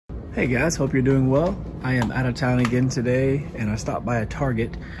Hey guys, hope you're doing well. I am out of town again today and I stopped by a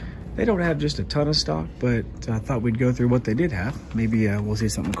Target. They don't have just a ton of stock, but I thought we'd go through what they did have. Maybe we'll see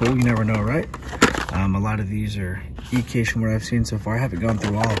something cool, you never know, right? A lot of these are E-case from what I've seen so far. I haven't gone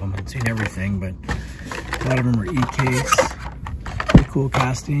through all of them, I've seen everything, but a lot of them are E-case. Pretty cool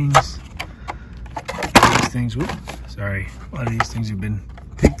castings. These things, whoop, sorry. A lot of these things have been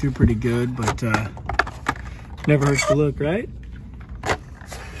picked through pretty good, but never hurts to look, right?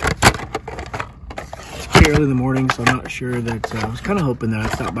 Early in the morning, so I'm not sure that I was kind of hoping that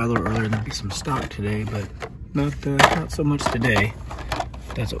I'd stop by a little earlier and there'd be some stock today, but not so much today.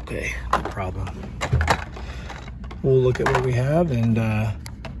 That's okay, no problem. We'll look at what we have and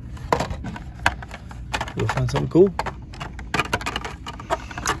we'll find something cool.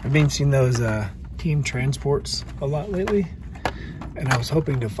 I've been seeing those team transports a lot lately, and I was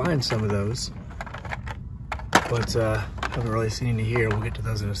hoping to find some of those, but haven't really seen any here. We'll get to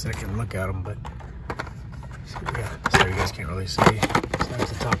those in a second and look at them, but yeah, so you guys can't really see. So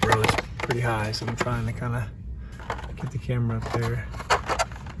that's the top row, it's pretty high, so I'm trying to kind of get the camera up there.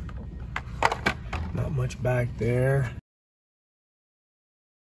 Not much back there.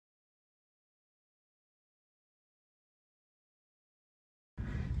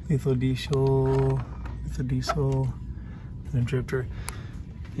 Lethal diesel, and then drifter.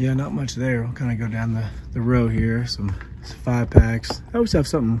 Yeah, not much there. We'll kind of go down the row here. Some 5-packs. I always have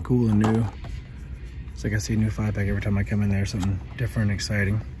something cool and new. It's like I see a new 5-pack every time I come in there, something different and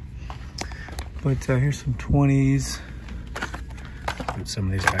exciting. But here's some 20s. Put some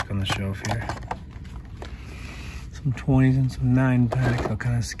of these back on the shelf here. Some 20s and some 9-packs. I'll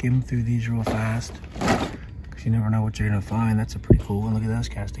kind of skim through these real fast, because you never know what you're gonna find. That's a pretty cool one. Look at those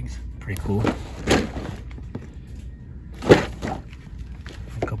castings. Pretty cool.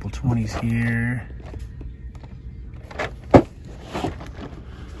 A couple 20s here.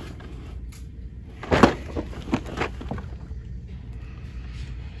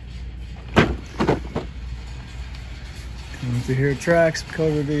 Through here, tracks,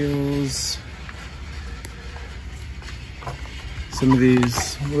 color reveals. Some of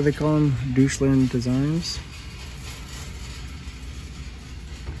these, what do they call them? Duetscland Designs.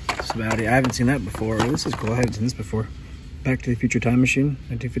 Some Audi. I haven't seen that before. Oh, this is cool. I haven't seen this before. Back to the Future Time Machine,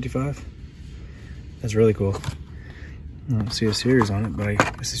 1955. That's really cool. I don't see a series on it, but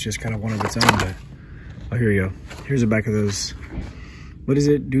this is just kind of one of its own. But oh, here you go. Here's the back of those. What is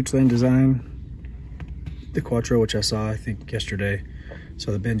it? Duetscland Design. The Quattro, which I saw, I think, yesterday.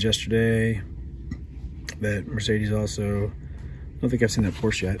 Saw the Benz yesterday. That Mercedes also. I don't think I've seen that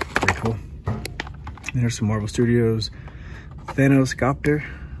Porsche yet. Pretty cool. And there's some Marvel Studios. Thanos Copter.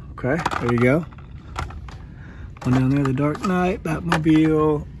 Okay, there you go. One down there, the Dark Knight,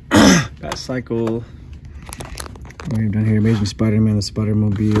 Batmobile, Batcycle. What have we done here? Amazing Spider-Man, the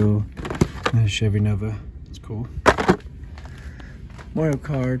Spider-Mobile, and the Chevy Nova. It's cool. Mario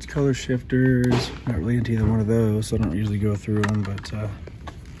Karts, color shifters. Not really into either one of those, so I don't usually go through them, but it's an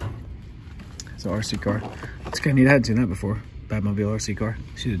RC car. It's kind of neat. I hadn't seen that before. Batmobile RC car.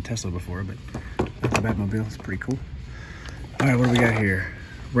 I've seen a Tesla before, but not the Batmobile. It's pretty cool. All right, what do we got here?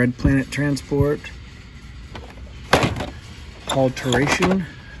 Red Planet Transport. Alteration.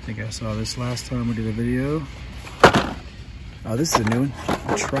 I think I saw this last time we did a video. Oh, this is a new one.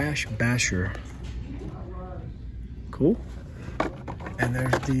 Trash Basher. Cool. And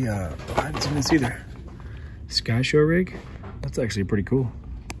there's the, I haven't seen this either. Skyshow Rig. That's actually pretty cool.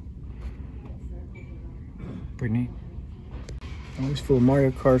 Pretty neat. Oh, it's full of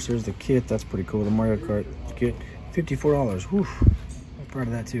Mario Karts. There's the kit. That's pretty cool. The Mario Kart kit. $54. Whew. I'm proud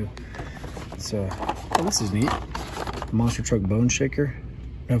of that too. It's, oh, this is neat. Monster Truck Bone Shaker. I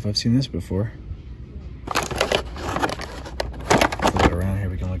don't know if I've seen this before. Flip it around here,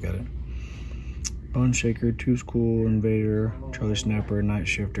 we can look at it. Bone Shaker, Two School Invader, Charlie Snapper, Night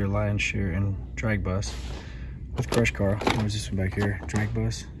Shifter, Lion Share, and Drag Bus with Crush Car. Where's this one back here? Drag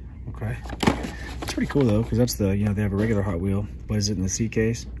Bus. Okay. It's pretty cool though, because that's the, you know, they have a regular Hot Wheel. What is it in the C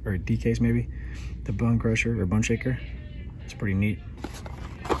case? Or D case maybe? The Bone Crusher or Bone Shaker. It's pretty neat.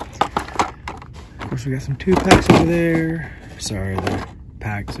 Of course, we got some 2-packs over there. Sorry, the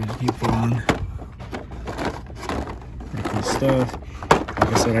packs just keep falling. Pretty cool stuff.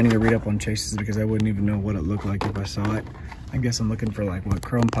 Like I said, I need to read up on chases because I wouldn't even know what it looked like if I saw it. I guess I'm looking for like what,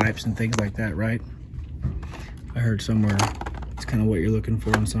 chrome pipes and things like that, right? I heard somewhere it's kind of what you're looking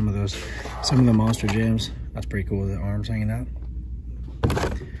for in some of those, some of the Monster Jams. That's pretty cool, the arms hanging out.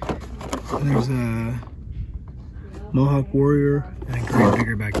 And there's a Mohawk Warrior and a Grave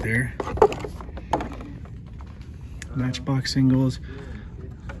Digger back there. Matchbox singles.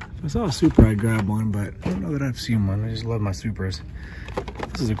 If I saw a Supra, I'd grab one, but I don't know that I've seen one. I just love my Supras.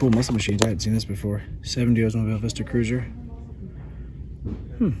 This This is a cool muscle machine. I hadn't seen this before. 70 Oldsmobile Vista Cruiser.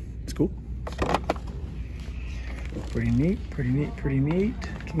 It's cool. Pretty neat, pretty neat, pretty neat.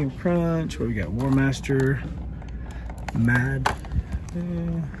 King of Crunch. What we got? War Master. Mad.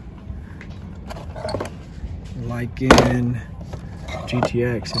 Lyken.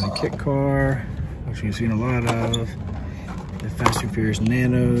 GTX in a kit car, which you've seen a lot of. The Fast and Furious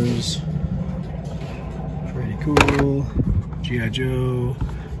Nanos. Pretty cool. G.I. Joe.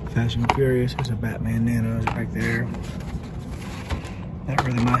 Fast and Furious. There's a Batman Nanos right there. Not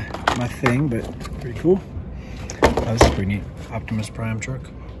really my thing, but pretty cool. Oh, this is pretty neat. Optimus Prime truck.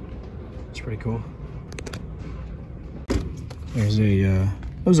 It's pretty cool. There's a, that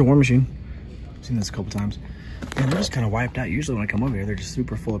was a War Machine. I've seen this a couple times. And they're just kind of wiped out. Usually when I come over here, they're just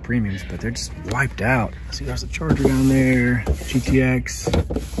super full of premiums, but they're just wiped out. See, there's a Charger down there.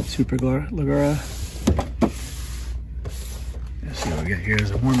 GTX. Super Lagara. Let's see what we got here.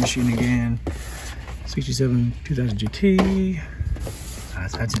 There's a War Machine again. 67 2000 GT.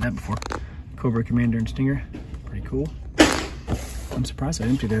 I'd seen that before. Cobra Commander and Stinger. Pretty cool. I'm surprised I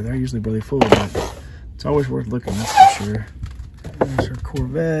emptied there. They're usually really full, but it's always worth looking, that's for sure. There's our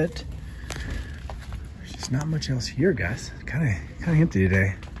Corvette. There's just not much else here, guys. Kind of empty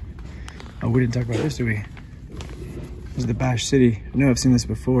today. Oh, we didn't talk about this, did we? This is the Bash City. I know I've seen this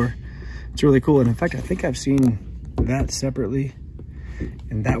before. It's really cool, and in fact, I think I've seen that separately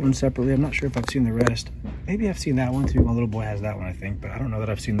and that one separately. I'm not sure if I've seen the rest. Maybe I've seen that one too. My little boy has that one, I think, but I don't know that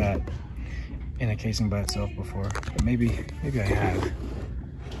I've seen that in a casing by itself before. But maybe I have.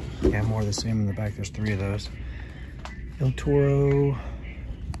 Yeah, more of the same in the back. There's 3 of those. El Toro.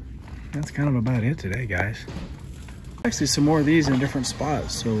 That's kind of about it today, guys. Actually, some more of these in different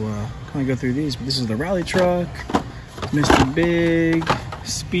spots, so kind of go through these. But this is the rally truck, Mr. Big,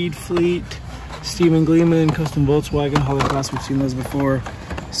 Speed Fleet, Steven Gleeman, Custom Volkswagen, Holocaust. We've seen those before.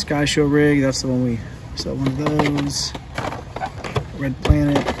 Skyshow Rig. That's the one we saw, one of those. Red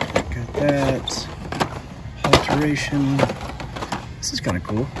Planet. Got that. Alteration. This is kind of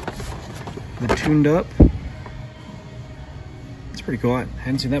cool. The Tuned Up. It's pretty cool. I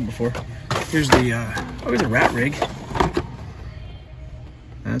hadn't seen that before. Here's the, oh, here's a Rat Rig.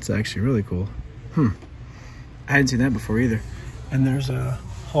 That's actually really cool. I hadn't seen that before either. And there's a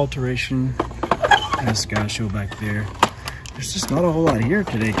Alteration and a Skyshow back there. There's just not a whole lot here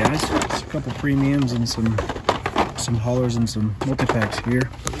today, guys. Just a couple premiums and some haulers and some multi-packs here.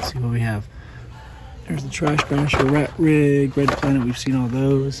 Let's see what we have. There's the Trash Basher, Rat Rig, Red Planet. We've seen all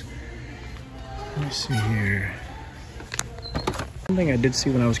those. Let me see here. One thing I did see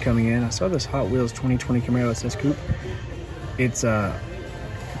when I was coming in, I saw this Hot Wheels 2020 Camaro SS Coupe. It's a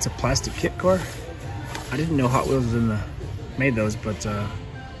plastic kit car. I didn't know Hot Wheels was made those, but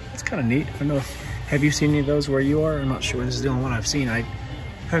it's kind of neat. I don't know have you seen any of those where you are? I'm not sure. This is the only one I've seen. I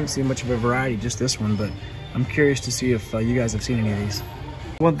haven't seen much of a variety, just this one, but I'm curious to see if you guys have seen any of these.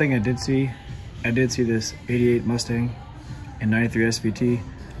 One thing I did see this 88 Mustang and 93 SVT.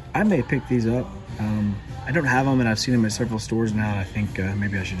 I may pick these up. I don't have them, and I've seen them at several stores now, and I think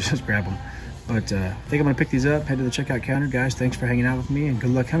maybe I should just grab them. But I think I'm gonna pick these up, head to the checkout counter. Guys, thanks for hanging out with me, and good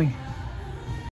luck hunting.